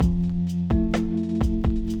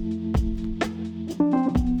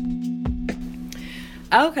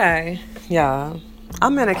Okay, y'all.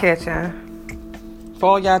 I'm in the kitchen. For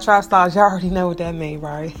all y'all tri-stars, y'all already know what that means,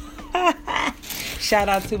 right? Shout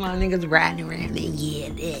out to my niggas riding around.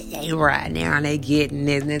 They riding around. They getting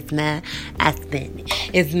this. And it's mine. I spend it.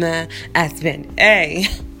 It's mine. I spend it. Hey.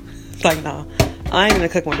 It's like, no. I ain't gonna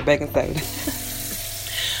cook with the baking soda.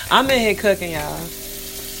 I'm in here cooking, y'all.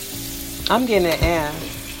 I'm getting it in.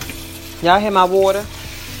 Y'all hear my water?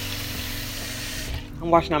 I'm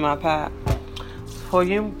washing out my pot. For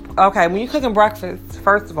you, okay, when you cooking breakfast,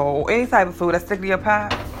 first of all, any type of food that stick to your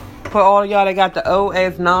pot, for all of y'all that got the old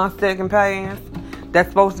ass non-sticking pans that's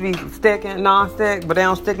supposed to be sticking, non-stick, but they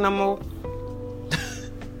don't stick no more.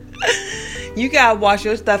 You gotta wash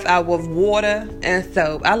your stuff out with water and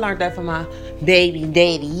soap. I learned that from my baby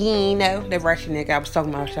daddy. You know, that Russian nigga I was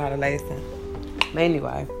talking about Charlotte Lason. But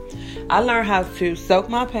anyway, I learned how to soak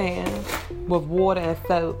my pan with water and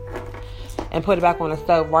soap and put it back on the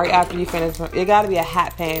stove right after you finish. It gotta be a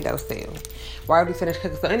hot pan though still. Right after you finish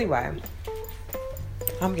cooking. So anyway, I'm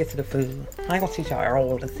gonna get to the food. I ain't gonna teach y'all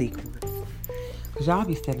all the secrets. Cause y'all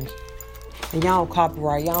be finished. And y'all don't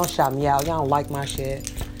copyright. Y'all don't shout me out. Y'all don't like my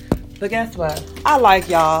shit. But guess what? I like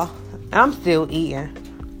y'all. And I'm still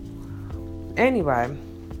eating. Anyway.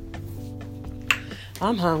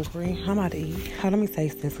 I'm hungry. I'm about to eat. Oh, let me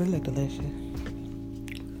taste this. It look delicious.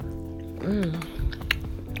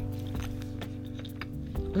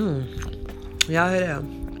 Y'all hear that?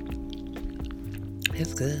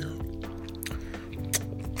 It's good.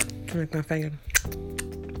 Make my finger.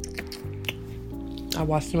 I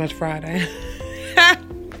watched too much Friday.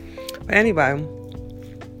 But anyway,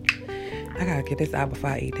 I gotta get this out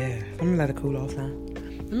before I eat that. I'm gonna let it cool off now.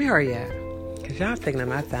 Let me hurry up. Cause y'all taking up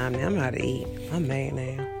my time now. I'm not to eat. I'm mad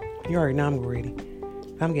now. You already know I'm greedy.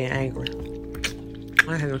 I'm getting angry.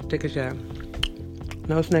 I had no Snickers yet.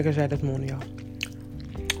 No Snickers yet this morning, y'all.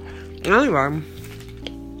 Anyway,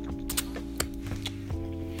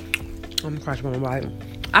 I'm crushing my bite.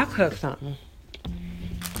 I cooked something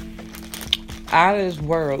out of this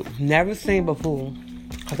world, never seen before.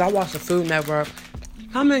 Cause I watched the Food Network.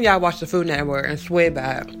 How many of y'all watch the Food Network and swear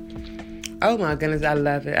by it? Oh my goodness, I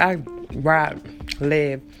love it. I ride,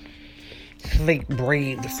 live, sleep,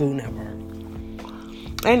 breathe the Food Network.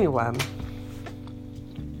 Anyway,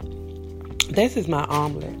 this is my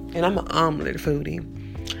omelet, and I'm an omelet foodie.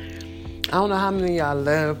 I don't know how many of y'all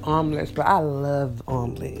love omelets, but I love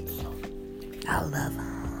omelets. I love them.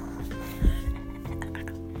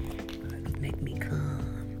 Make me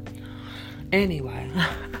come. Anyway,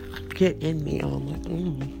 get in me omelet.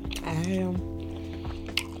 I am.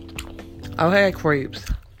 Oh, hey, creeps.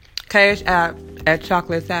 Cash app at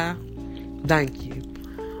Chocolate Side. Thank you.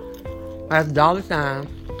 That's $sign CHOCOLATHAI.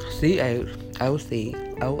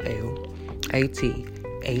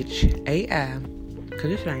 Cause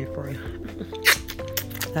this ain't free.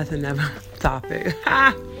 That's another topic.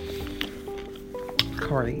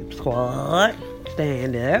 Creep squad.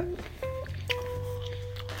 Stand up.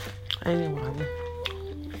 Anyway.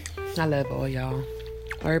 I love all y'all.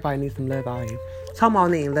 Everybody needs some love out here. Some of y'all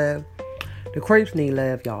need love. The creeps need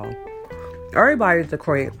love, y'all. Everybody's a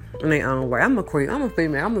creep in their own way. I'm a creep. I'm a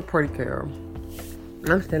female. I'm a pretty girl.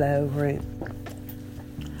 I'm still over it.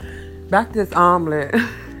 Back to this omelet.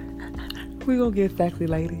 We gonna get sexy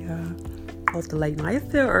later, y'all. What's the late night? It's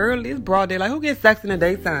still early. It's broad day. Like, who gets sex in the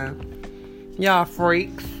daytime? Y'all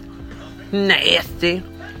freaks. Nasty.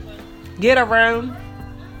 Get around.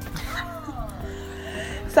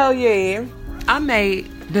 So, yeah. I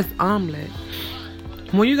made this omelet.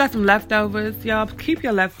 When you got some leftovers, y'all, keep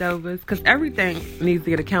your leftovers. Because everything needs to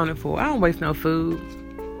get accounted for. I don't waste no food.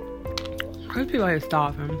 Because people out here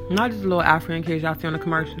starving. Not just little African kids y'all see on the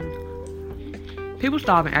commercials. People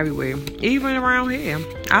starving everywhere. Even around here.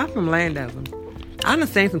 I'm from Landover. I done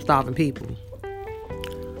seen some starving people.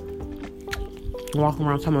 Walking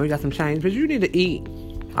around talking about, we got some change. But you need to eat.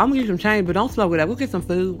 I'm going to give you some change, but don't slow it up. Go get some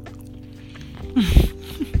food.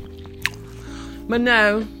 But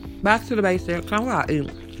no. Back to the basics. I'm going to eat.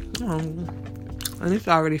 And it's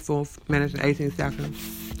already 4 minutes and 18 seconds.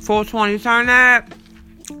 4:20. Turn that.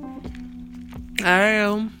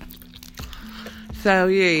 So,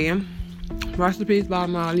 yeah. Recipes by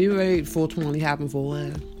Molly. You ate 4:20 happened for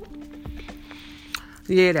us.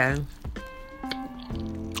 Yeah, though.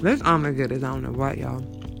 This omelet good as I don't know what, y'all.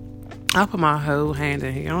 I put my whole hand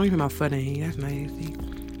in here. I don't even put my foot in here. That's nasty.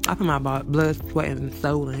 I put my blood, sweat, and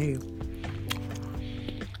soul in here.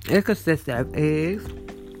 It consists of eggs.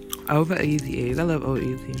 Over easy eggs. I love over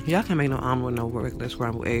easy. Y'all can't make no omelet with no regular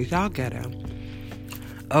scrambled eggs. Y'all get them.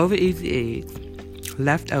 Over easy eggs.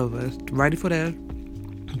 Leftovers. Ready for the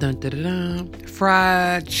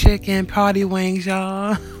fried chicken party wings,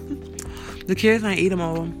 y'all. The kids ain't eat them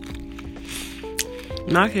all.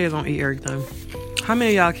 My kids don't eat everything. How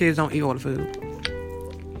many of y'all kids don't eat all the food?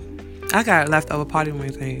 I got leftover party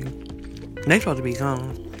wings in here. They supposed to be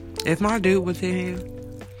gone. If my dude was in here,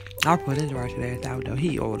 I'll put his ratchet ass out though. He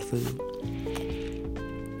eat all the food.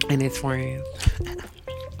 And his friends.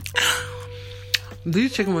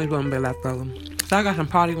 These chicken wings wouldn't be leftover. So I got some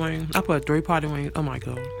party wings. I put 3 party wings. Oh my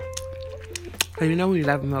god. So you know when you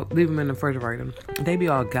leave them in the refrigerator, they be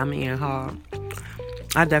all gummy and hard.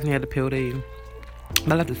 I definitely had to peel these.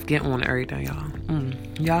 But I left the skin on and everything, y'all.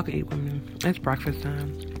 Y'all can eat with me. It's breakfast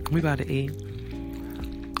time. We about to eat.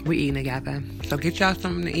 We eating together. So get y'all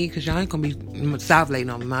something to eat, because y'all ain't going to be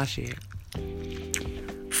salivating on my shit.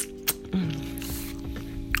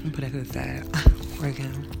 I'm put that to the side. Right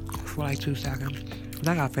now. For like 2 seconds. Cause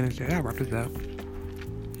I got to finish it. I got to wrap this up.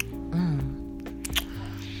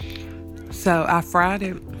 So I fried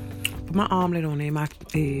it. Put my omelet on there. My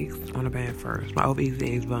eggs on the pan first. My over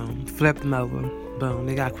easy eggs, boom. Flip them over. Boom.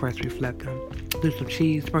 They got crispy. Flip them. Do some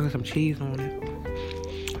cheese. Sprinkle some cheese on it.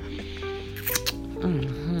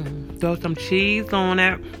 Throw some cheese on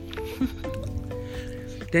it.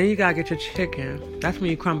 Then you gotta get your chicken. That's when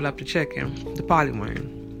you crumble up the chicken. The party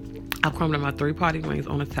wing. I crumbled up my 3 party wings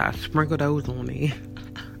on the top. Sprinkle those on there.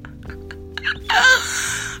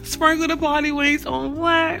 Sprinkle the party wings on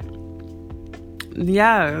what?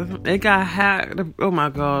 Yeah, it got hot. Oh my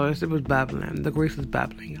gosh, it was bubbling. The grease was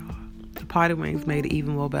bubbling, y'all. The party wings made it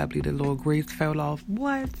even more bubbly. The little grease fell off.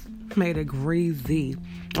 What? Made it greasy.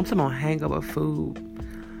 I'm talking about Hangover Food.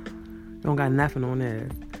 Don't got nothing on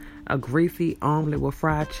this. A greasy omelet with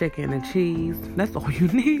fried chicken and cheese. That's all you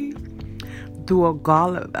need. Do a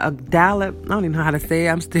dollop. I don't even know how to say it.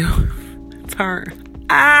 I'm still turned.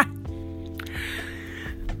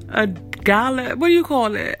 A dollop. What do you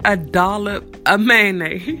call it? A dollop of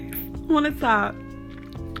mayonnaise on the top.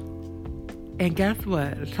 And guess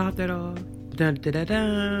what? To top that off. Dun, dun, dun,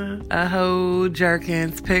 dun. A whole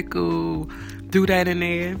Jerkins pickle. Do that in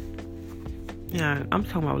there. Yeah, I'm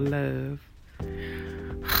talking about love.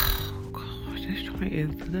 Oh gosh, this joint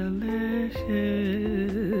is delicious.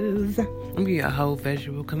 I'm gonna get a whole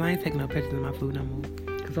visual because I ain't taking no pictures of my food no more.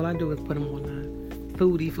 Because all I do is put them on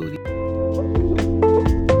foodie.